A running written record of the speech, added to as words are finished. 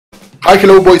Hi,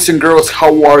 hello boys and girls,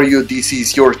 how are you? This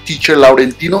is your teacher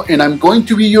Laurentino and I'm going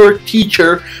to be your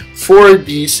teacher for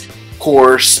this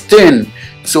course 10.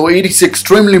 So it is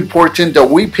extremely important that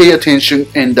we pay attention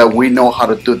and that we know how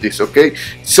to do this, okay?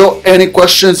 So any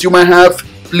questions you might have,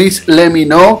 please let me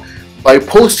know by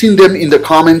posting them in the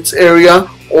comments area,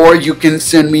 or you can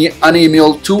send me an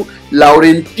email to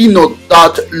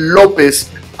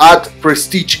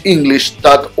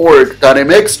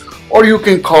laurentino.lo.prestigeenglish.org.mx, or you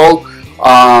can call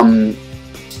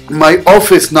my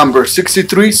office number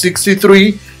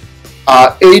 6363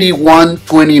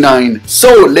 8129.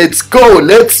 So let's go,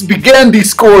 let's begin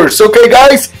this course. Okay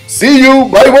guys, see you,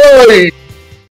 bye bye.